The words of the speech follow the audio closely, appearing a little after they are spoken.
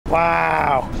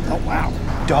Wow. Oh, wow.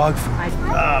 Dog food.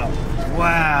 Oh,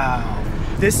 wow.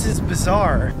 This is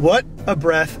bizarre. What a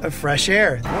breath of fresh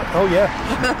air. What? Oh,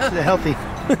 yeah. They're healthy.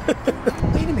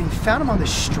 Wait a minute, you found him on the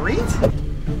street?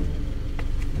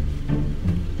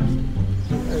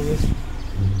 There he is.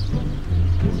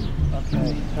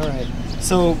 Okay, all right.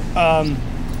 So,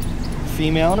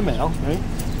 female and a male, right?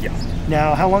 Yeah.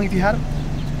 Now, how long have you had him?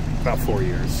 About 4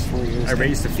 years. 4 years. I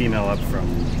raised the female up from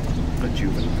a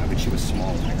juvenile. I mean, she was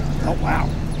small when I got her. Oh, wow.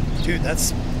 Dude,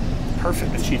 that's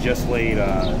perfect. And she just laid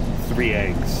 3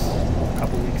 eggs a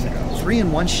couple weeks ago. 3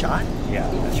 in one shot? Yeah.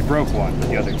 She broke one, but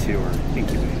the other 2 are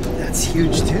incubated. That's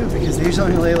huge too, because they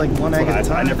usually only lay like 1 egg at a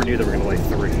time. I never knew they were going to lay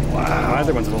 3. Wow. My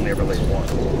other ones have only ever laid 1.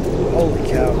 Holy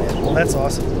cow, man. Well, that's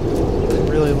awesome. They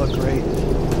really look great.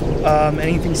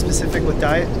 Anything specific with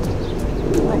diet?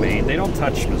 Romaine. They don't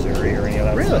touch Missouri or any of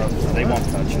that stuff. So they won't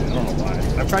touch it. I don't know why.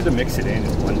 I've tried to mix it in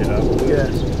and blend it up.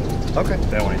 Yeah. Okay.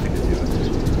 They don't want anything to do with it.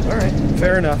 All right.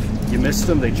 Fair enough. You miss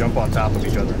them, they jump on top of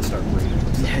each other and start breeding.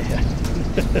 So. Yeah.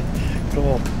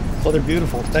 Cool. Well, they're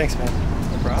beautiful. Thanks, man.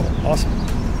 No problem. Awesome.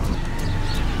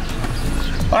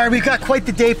 All right, we've got quite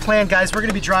the day planned, guys. We're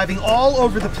gonna be driving all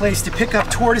over the place to pick up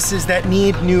tortoises that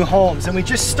need new homes. And we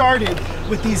just started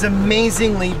with these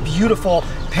amazingly beautiful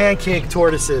pancake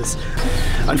tortoises.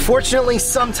 Unfortunately,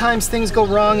 sometimes things go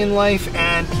wrong in life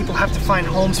and people have to find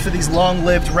homes for these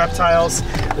long-lived reptiles.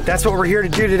 But that's what we're here to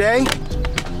do today.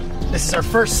 This is our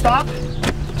first stop.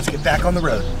 Let's get back on the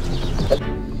road.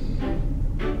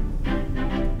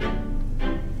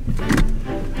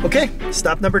 Okay,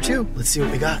 stop number 2. Let's see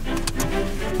what we got.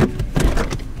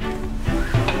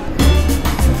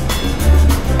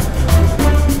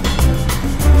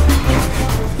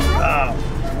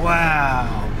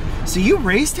 Wow. So you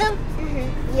raised him?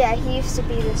 Mm-hmm. Yeah, he used to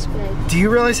be this big. Do you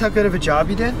realize how good of a job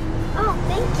you did? Oh,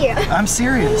 thank you. I'm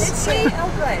serious. Oh,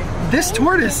 good. This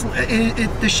tortoise,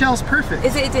 the shell's perfect.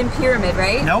 It's in pyramid,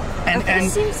 right? Nope. It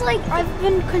seems like I've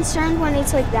been concerned when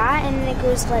it's like that and it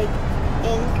goes like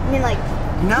in, I mean like...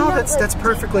 No, that's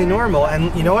perfectly normal.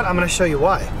 And you know what? I'm going to show you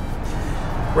why.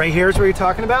 Right here is where you're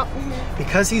talking about. Mm-hmm.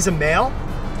 Because he's a male,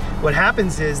 what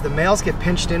happens is the males get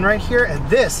pinched in right here, and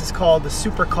this is called the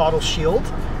supracaudal shield,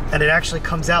 and it actually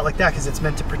comes out like that because it's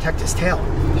meant to protect his tail.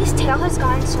 His tail has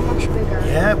gotten so much bigger.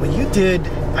 Yeah, well you did,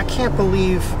 I can't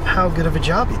believe how good of a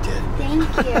job you did.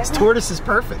 Thank you. This tortoise is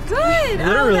perfect. Good.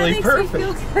 Literally that makes perfect. Me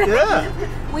feel good. Yeah.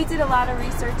 We did a lot of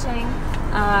researching,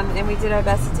 and we did our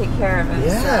best to take care of him.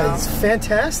 Yeah, so. it's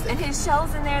fantastic. And his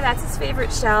shell's in there. That's his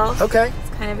favorite shell. Okay. It's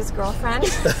kind of his girlfriend.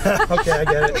 Okay, I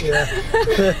get it. Yeah.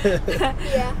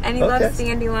 Yeah. And he loves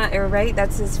dandelion, or right?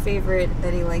 That's his favorite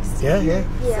that he likes to eat. Yeah.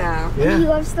 Yeah. So. Yeah. And he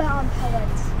loves the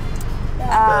pellets.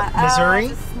 Missouri?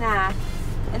 It's a snack.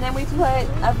 And then we put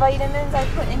vitamins I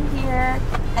put in here.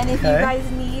 And if you guys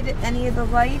need any of the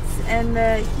lights and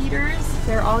the heaters,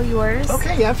 they're all yours.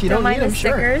 Okay, yeah, if you don't need them,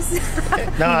 sure. Stickers.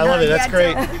 No, I love it. That's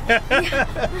great.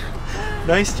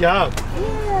 Nice job.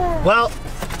 Yeah. Well,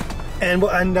 and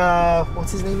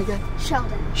what's his name again?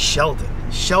 Sheldon. Sheldon.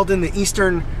 Sheldon, the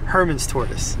Eastern Herman's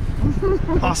tortoise.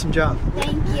 Awesome job.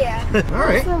 Thank you. All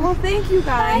right. Awesome. Well, thank you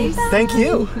guys. Thank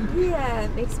you. Yeah,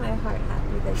 it makes my heart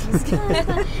happy that he's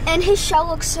good. And his shell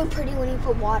looks so pretty when you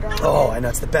put water on it. Oh, I know,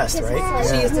 it's the best, right?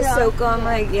 She used to soak them,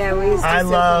 like, we used to I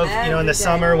soak love, them you know, in the every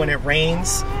summer day. when it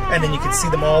rains, and then you can see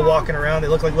them all walking around. They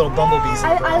look like little bumblebees in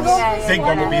the I grass. love Big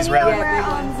bumblebees, video rather. where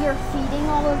you're feeding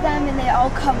all of them and they all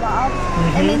come up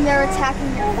and then they're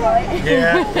attacking your foot.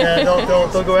 Yeah,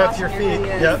 they'll go after your feet.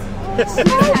 Yep. Happy to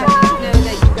know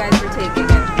that you guys were taking it.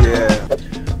 Yeah.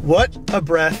 What a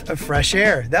breath of fresh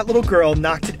air. That little girl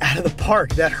knocked it out of the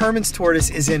park. That Herman's tortoise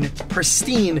is in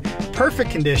pristine,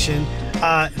 perfect condition.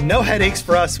 No headaches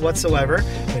for us whatsoever.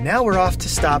 But now we're off to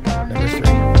stop number 3.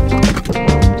 Yeah,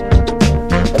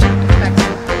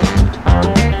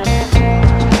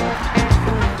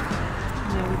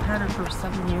 we've had her for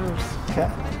 7 years. Okay.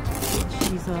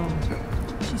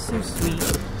 She's so sweet.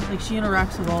 Like, she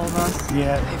interacts with all of us.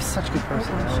 Yeah, they have such good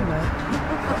personality. She went.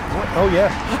 Oh yeah,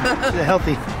 they're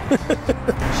healthy.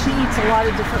 She eats a lot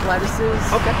of different lettuces.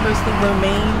 Okay. Mostly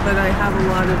romaine, but I have a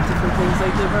lot of different things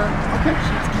I give her. Okay.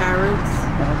 She eats carrots.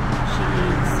 She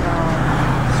eats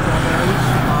strawberries.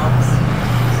 She loves.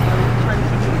 So I'm trying to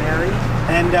keep her berry.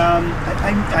 And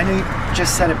I know you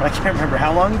just said it, but I can't remember.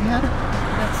 How long have you had her?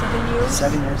 About 7 years.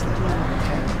 7 years then. Yeah.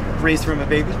 Okay. Raised from a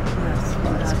baby? Yes.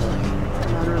 Oh, that's cool.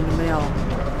 Mother and the male.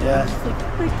 Yeah. It's like,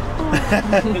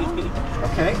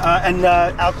 Okay. And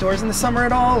outdoors in the summer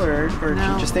at all, or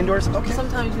No. just indoors? Okay.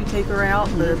 Sometimes we take her out,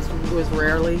 but it was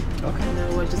rarely. Okay. You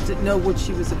know, I just didn't know what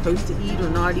she was supposed to eat or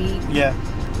not eat. Yeah.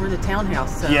 We're in a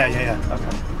townhouse, so Yeah.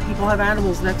 Okay. people have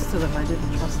animals next to them. I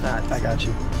didn't trust that. I got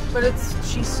you. But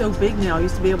she's so big now. I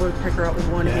used to be able to pick her up with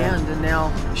one hand, and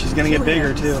now she's gonna get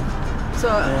bigger too. So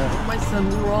my son,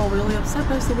 we were all really upset.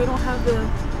 But I said we don't have the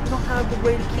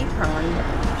way to keep her. I mean,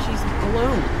 she's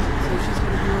alone, so she's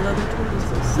gonna be with other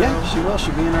tortoises. So. Yeah, she will.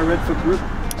 She'll be in our Redfoot group.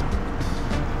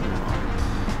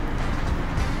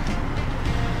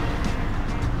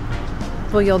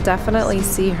 Well, you'll definitely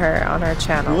see her on our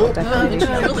channel. We'll definitely she's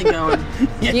really going.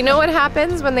 You know what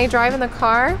happens when they drive in the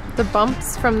car? The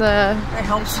bumps from the... It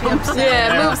helps you.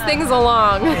 Yeah, it moves things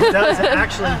along. It does.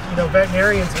 Actually, you know,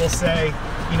 veterinarians will say,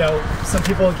 you know, some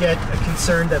people get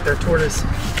concerned that their tortoise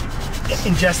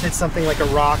ingested something like a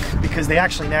rock because they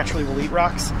actually naturally will eat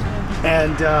rocks.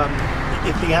 And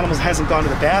if the animal hasn't gone to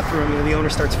the bathroom, you know, the owner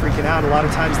starts freaking out. A lot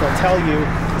of times they'll tell you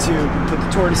to put the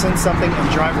tortoise in something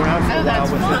and drive around for a while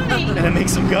with it, and it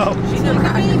makes them go.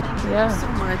 Yeah. So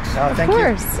much. Thank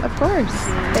you. Of course.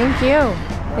 Thank you.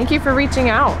 Thank you for reaching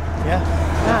out. Yeah.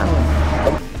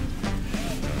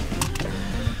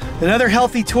 Another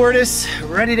healthy tortoise,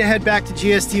 ready to head back to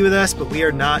GST with us, but we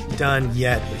are not done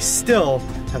yet. We still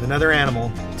have another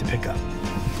animal to pick up.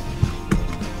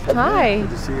 Hi. Good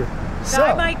to see you. So,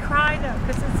 I might cry though,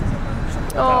 because it's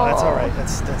emotional. Oh, that's all right.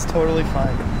 That's totally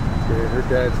fine. Yeah, her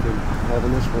dad's been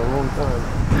having this for a long time.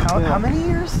 How many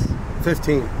years?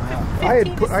 15. Wow. I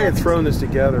had thrown this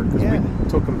together because we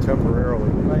took him temporarily.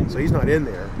 Right. So he's not in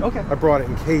there. Okay. I brought it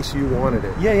in case you wanted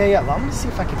it. Yeah. Well, I'm gonna see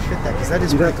if I can fit that because that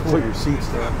is You'd pretty have to cool. put your seats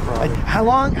down. Probably. How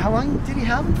long did he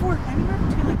have him for? Anywhere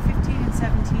between like 15 and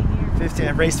 17 years. 15.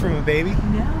 I raised from a baby.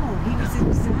 No, he was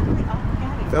exactly.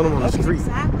 Found him on the street.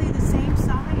 Exactly the same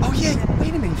size. Oh yeah. Wait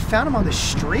a minute. You found him on the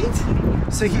street?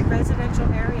 So he residential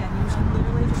area, and he was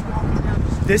literally just walking down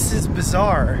the street. This is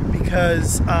bizarre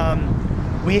because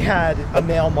we had a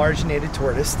male marginated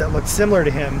tortoise that looked similar to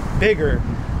him, bigger,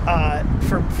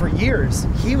 for years.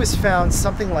 He was found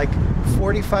something like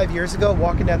 45 years ago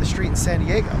walking down the street in San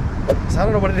Diego. So I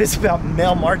don't know what it is about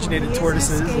male marginated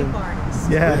tortoises. An escape artist.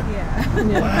 Yeah.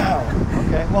 Wow.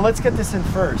 Okay. Well, let's get this in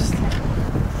first.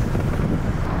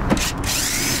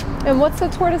 And what's the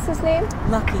tortoise's name?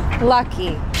 Lucky. Lucky.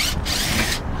 And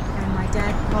my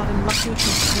dad called him Lucky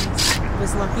because he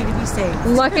was lucky to be saved.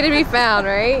 Lucky to be found,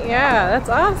 right? Yeah, that's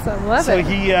awesome. Love it. So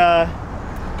he,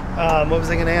 what was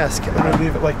I going to ask? I'm going to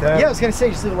leave it like that. Yeah, I was going to say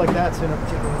just leave it like that so you don't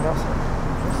take anything else.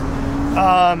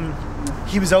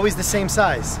 He was always the same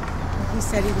size. He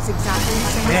said he was exactly the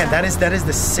same size. Man, that is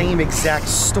the same exact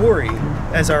story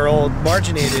as our old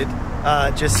marginated,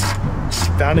 just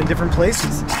found in different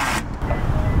places.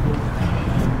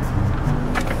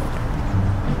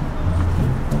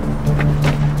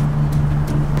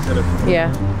 Yeah.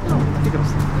 His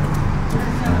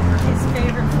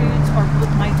favorite foods are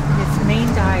his main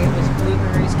diet was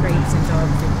blueberries, grapes, and dog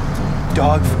food.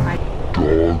 Dog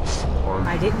food.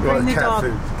 I didn't bring the dog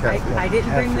food. I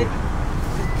didn't bring the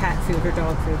cat food or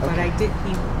dog food, but I did.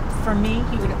 For me,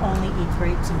 he would only eat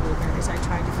grapes and blueberries. I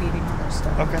tried to feed him other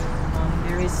stuff. Okay.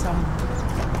 There is some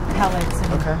pellets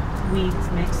and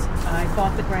weeds mixed. I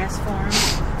bought the grass farm.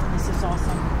 This is all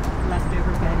some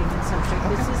leftover bedding and such.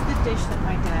 This is the dish that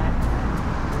my dad,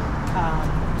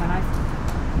 when I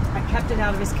kept it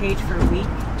out of his cage for a week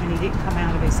and he didn't come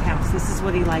out of his house. This is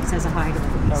what he likes as a hideaway,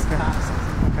 these foxes.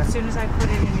 As soon as I put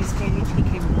it in his cage, he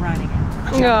came running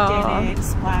out. Jumped in it,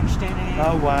 splashed in it.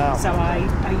 Oh, wow. So I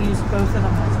used both of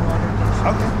them as water dishes.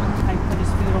 Okay. I put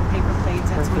his food on paper plates.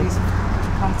 That's what he's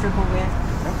comfortable with.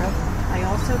 Okay. I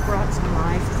also brought some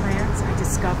live plants. I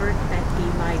discovered that he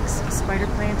likes spider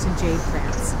plants and jade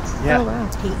plants. Yeah. Oh, wow.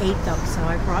 He ate them, so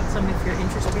I brought some. If you're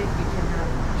interested, you can have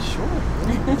them. Sure.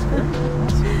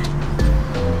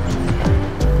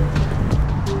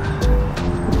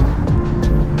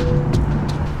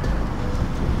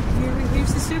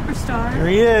 Here's the superstar. Here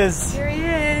he is. Here he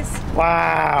is.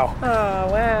 Wow.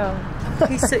 Oh, wow.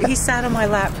 He sat on my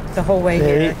lap the whole way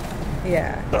here.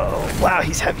 Yeah. Oh, wow,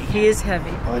 he's heavy. He is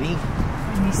heavy. Buddy.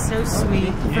 And he's so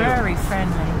sweet, very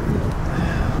friendly.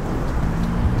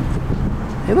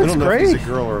 He looks I don't know great. if he's a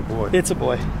girl or a boy. It's a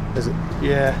boy. Is it?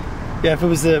 Yeah. Yeah, if it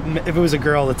was a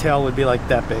girl, the tail would be like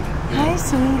that big. Hi,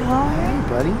 sweetheart. Hey,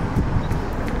 buddy.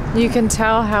 You can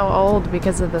tell how old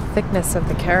because of the thickness of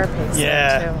the carapace.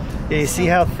 Yeah. Too. Yeah, you see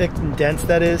how thick and dense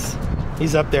that is?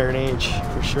 He's up there in age,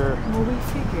 for sure. Well, we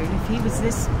figured if he was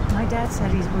this, my dad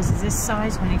said he was this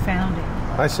size when he found it.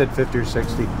 I said 50 or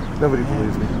 60. Nobody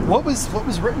believes me. What was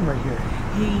written right here?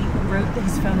 He wrote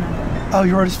his phone number. Oh,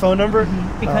 you wrote his phone number?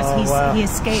 Because he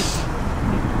escaped.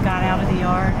 He got out of the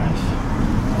yard and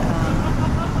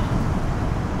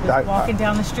was walking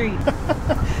down the street.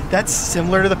 That's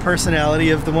similar to the personality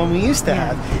of the one we used to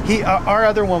have. Our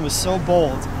other one was so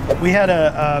bold. We had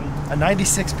a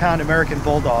 96-pound American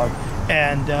Bulldog,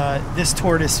 and this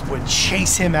tortoise would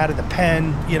chase him out of the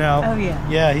pen, you know. Oh yeah.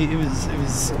 Yeah, it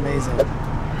was amazing.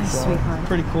 So, sweetheart.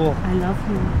 Pretty cool. I love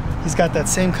him. He's got that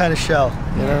same kind of shell,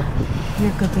 you know.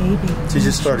 You're a good baby. So you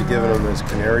just started giving him his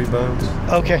canary bones?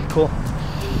 Okay, cool.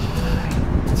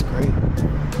 That's great. You're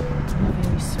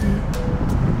very sweet.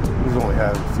 We've only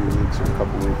had him a few weeks or a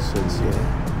couple weeks since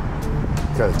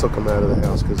kind of took him out of the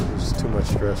house because it was too much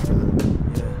stress for them.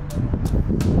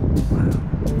 Wow.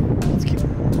 Let's keep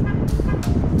him warm.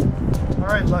 All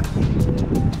right, Lucky.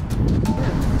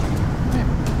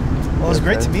 Well, it was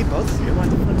great to meet both of you.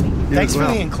 Thanks for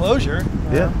the enclosure.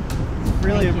 Yeah.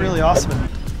 Really awesome.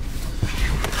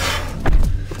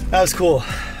 That was cool.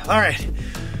 All right.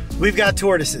 We've got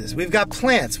tortoises, we've got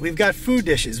plants, we've got food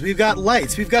dishes, we've got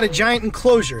lights, we've got a giant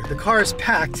enclosure. The car is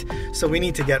packed, so we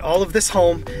need to get all of this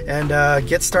home and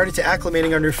get started to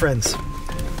acclimating our new friends.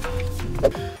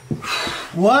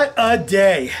 What a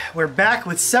day. We're back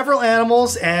with several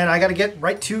animals and I gotta get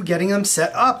right to getting them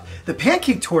set up. The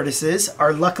pancake tortoises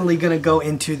are luckily gonna go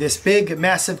into this big,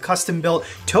 massive, custom-built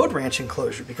toad ranch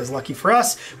enclosure because lucky for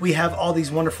us, we have all these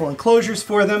wonderful enclosures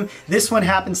for them. This one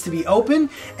happens to be open,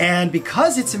 and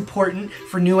because it's important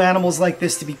for new animals like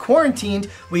this to be quarantined,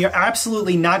 we are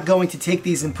absolutely not going to take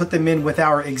these and put them in with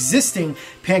our existing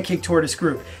pancake tortoise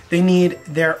group. They need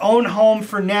their own home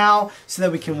for now so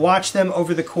that we can watch them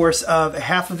over the course of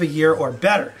half of a year or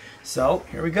better. So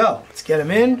here we go. Let's get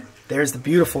them in. There's the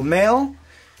beautiful male.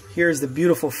 Here's the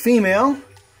beautiful female.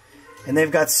 And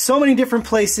they've got so many different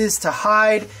places to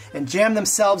hide and jam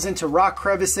themselves into rock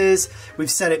crevices.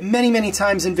 We've said it many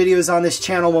times in videos on this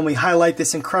channel when we highlight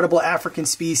this incredible African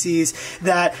species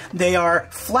that they are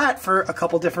flat for a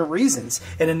couple different reasons.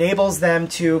 It enables them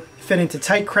to fit into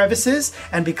tight crevices,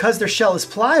 and because their shell is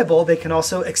pliable, they can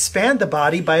also expand the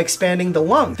body by expanding the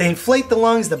lungs. They inflate the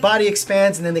lungs, the body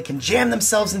expands, and then they can jam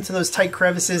themselves into those tight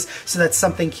crevices so that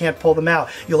something can't pull them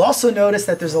out. You'll also notice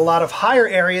that there's a lot of higher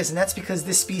areas, and that's because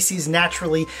this species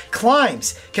naturally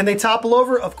climbs. Can they topple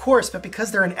over? Of course, but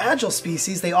because they're an agile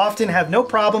species, they often have no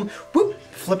problem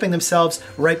flipping themselves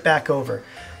right back over.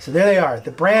 So there they are,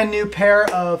 the brand new pair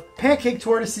of pancake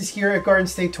tortoises here at Garden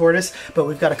State Tortoise, but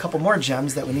we've got a couple more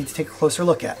gems that we need to take a closer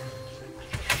look at.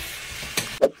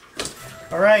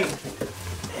 All right,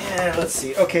 and let's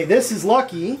see. Okay, this is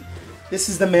Lucky. This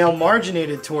is the male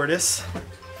marginated tortoise.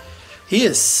 He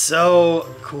is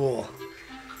so cool.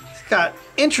 He's got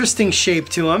interesting shape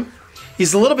to him.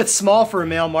 He's a little bit small for a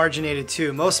male marginated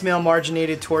too. Most male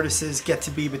marginated tortoises get to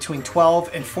be between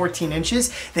 12 and 14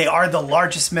 inches. They are the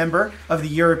largest member of the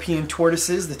European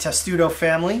tortoises, the Testudo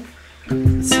family.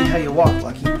 Let's see how you walk,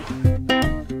 Lucky.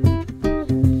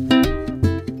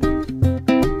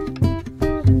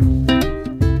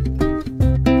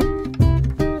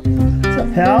 What's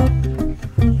up, pal?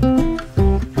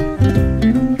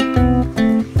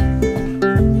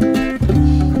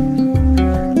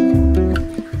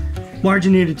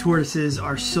 Marginated tortoises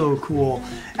are so cool.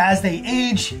 As they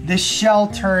age, this shell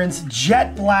turns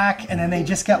jet black and then they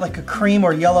just got like a cream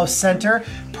or yellow center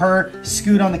per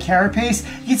scoot on the carapace.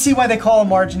 You can see why they call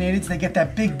them marginateds. They get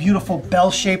that big, beautiful bell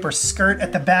shape or skirt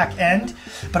at the back end.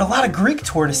 But a lot of Greek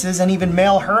tortoises and even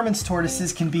male Hermann's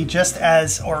tortoises can be just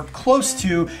as, or close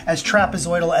to, as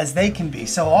trapezoidal as they can be.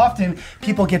 So often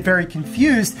people get very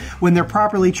confused when they're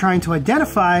properly trying to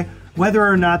identify whether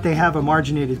or not they have a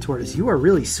marginated tortoise. You are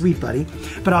really sweet, buddy.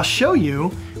 But I'll show you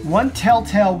one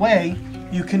telltale way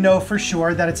you can know for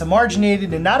sure that it's a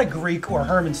marginated and not a Greek or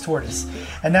Hermann's tortoise.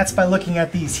 And that's by looking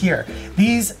at these here.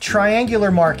 These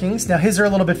triangular markings, now his are a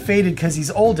little bit faded because he's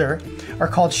older, are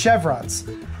called chevrons.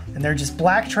 And they're just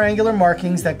black triangular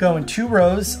markings that go in 2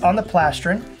 rows on the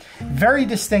plastron. Very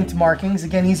distinct markings,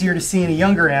 again, easier to see in a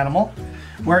younger animal.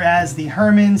 Whereas the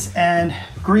Hermann's and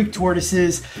Greek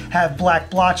tortoises have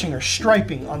black blotching or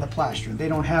striping on the plastron. They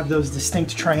don't have those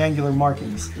distinct triangular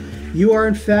markings. You are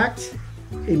in fact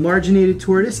a marginated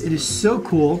tortoise. It is so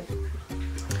cool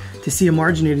to see a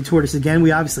marginated tortoise again.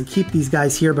 We obviously keep these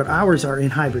guys here, but ours are in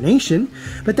hibernation.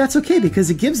 But that's okay because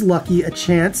it gives Lucky a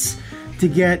chance to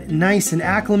get nice and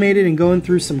acclimated and going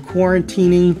through some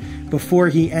quarantining before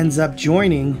he ends up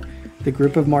joining the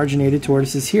group of marginated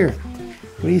tortoises here.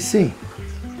 What do you see?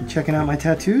 You checking out my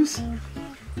tattoos?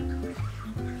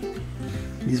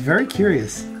 He's very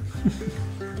curious.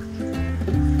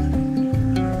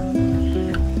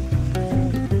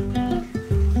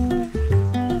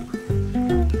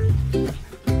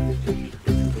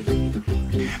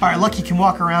 All right, Lucky can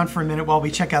walk around for a minute while we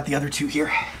check out the other 2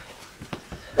 here.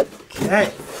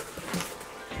 Okay.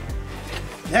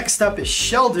 Next up is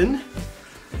Sheldon,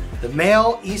 the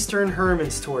male Eastern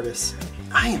Herman's tortoise.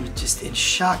 I am just in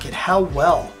shock at how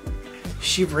well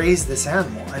she raised this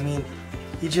animal. I mean,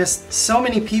 so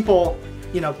many people,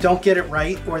 you know, don't get it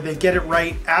right, or they get it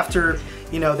right after,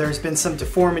 you know, there's been some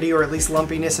deformity or at least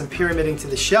lumpiness and pyramiding to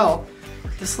the shell.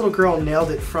 This little girl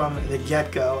nailed it from the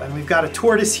get-go, and we've got a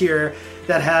tortoise here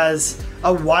that has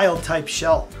a wild type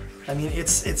shell. I mean,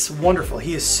 it's wonderful.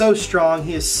 He is so strong,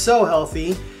 he is so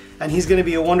healthy, and he's going to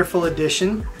be a wonderful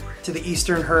addition to the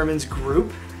Eastern Herman's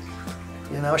group.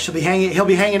 You know, he'll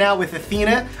be hanging out with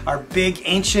Athena, our big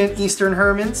ancient Eastern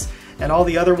Hermans, and all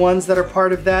the other ones that are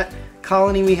part of that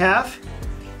colony we have.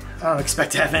 I don't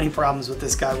expect to have any problems with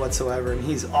this guy whatsoever, and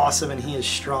he's awesome and he is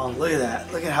strong. Look at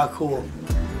that. Look at how cool.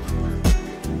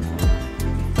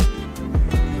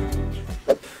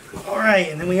 All right,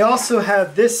 and then we also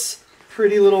have this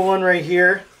pretty little one right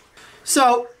here.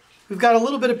 So we've got a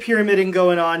little bit of pyramiding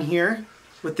going on here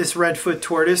with this redfoot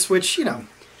tortoise, which, you know,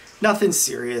 nothing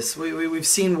serious. We've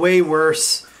seen way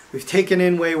worse. We've taken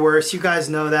in way worse. You guys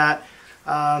know that.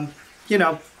 You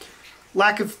know,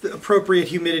 lack of appropriate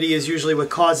humidity is usually what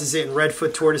causes it in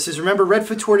redfoot tortoises. Remember,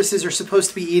 redfoot tortoises are supposed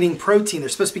to be eating protein. They're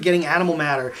supposed to be getting animal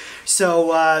matter.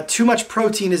 So too much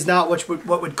protein is not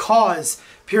what would cause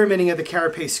pyramiding of the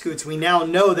carapace scutes. We now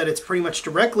know that it's pretty much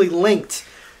directly linked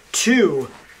to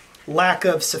lack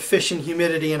of sufficient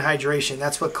humidity and hydration.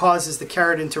 That's what causes the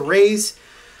keratin to raise.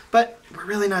 But we're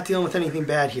really not dealing with anything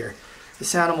bad here.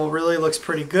 This animal really looks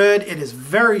pretty good. It is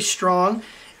very strong.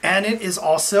 And it is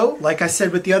also, like I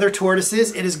said with the other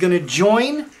tortoises, it is going to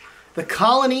join the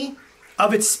colony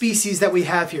of its species that we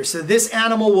have here. So this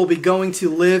animal will be going to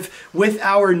live with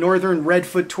our northern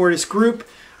redfoot tortoise group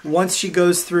once she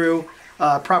goes through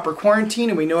proper quarantine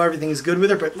and we know everything is good with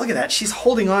her. But look at that. She's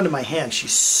holding on to my hand.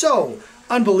 She's so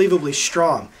unbelievably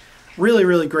strong. Really,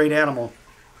 really great animal.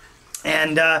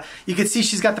 And you can see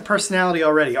she's got the personality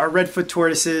already. Our redfoot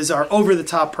tortoises are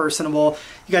over-the-top personable.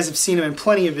 You guys have seen them in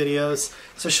plenty of videos.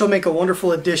 So she'll make a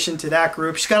wonderful addition to that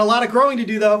group. She's got a lot of growing to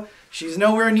do, though. She's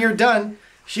nowhere near done.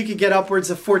 She could get upwards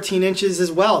of 14 inches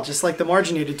as well, just like the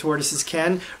marginated tortoises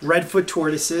can. Redfoot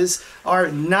tortoises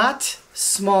are not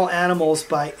small animals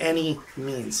by any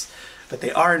means, but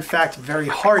they are, in fact, very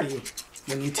hardy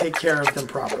when you take care of them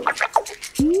properly.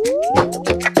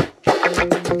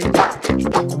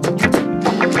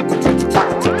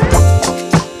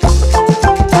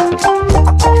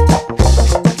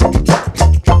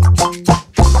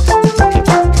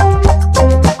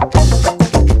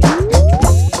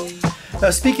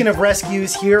 Speaking of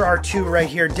rescues, here are two right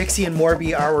here, Dixie and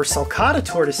Morby, our sulcata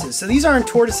tortoises. So these aren't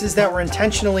tortoises that were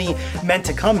intentionally meant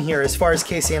to come here as far as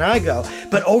Casey and I go,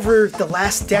 but over the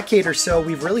last decade or so,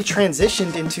 we've really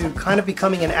transitioned into kind of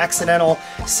becoming an accidental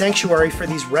sanctuary for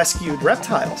these rescued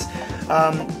reptiles.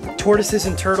 Tortoises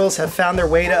and turtles have found their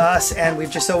way to us, and we've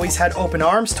just always had open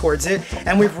arms towards it,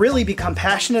 and we've really become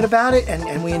passionate about it,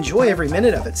 and we enjoy every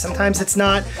minute of it. Sometimes it's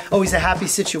not always a happy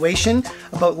situation,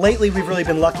 but lately we've really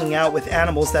been lucking out with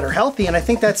animals that are healthy, and I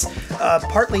think that's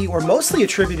partly or mostly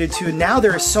attributed to now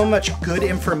there is so much good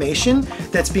information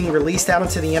that's being released out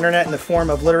onto the internet in the form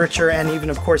of literature and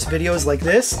even, of course, videos like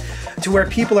this, to where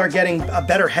people are getting a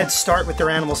better head start with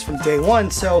their animals from day one.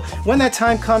 So when that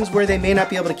time comes where they may not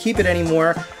be able to keep it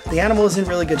anymore, the animal is in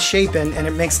really good shape, and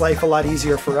it makes life a lot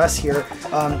easier for us here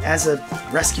as a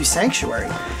rescue sanctuary.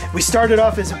 We started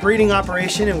off as a breeding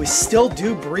operation, and we still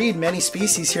do breed many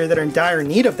species here that are in dire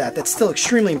need of that. That's still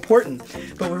extremely important,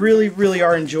 but we really, really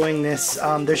are enjoying this.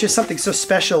 There's just something so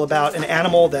special about an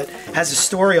animal that has a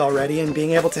story already and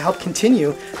being able to help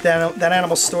continue that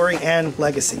animal's story and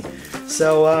legacy.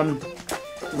 So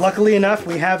luckily enough,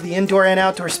 we have the indoor and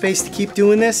outdoor space to keep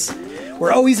doing this.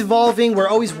 We're always evolving, we're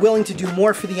always willing to do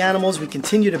more for the animals, we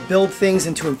continue to build things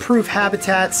and to improve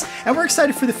habitats, and we're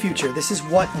excited for the future. This is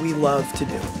what we love to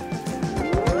do.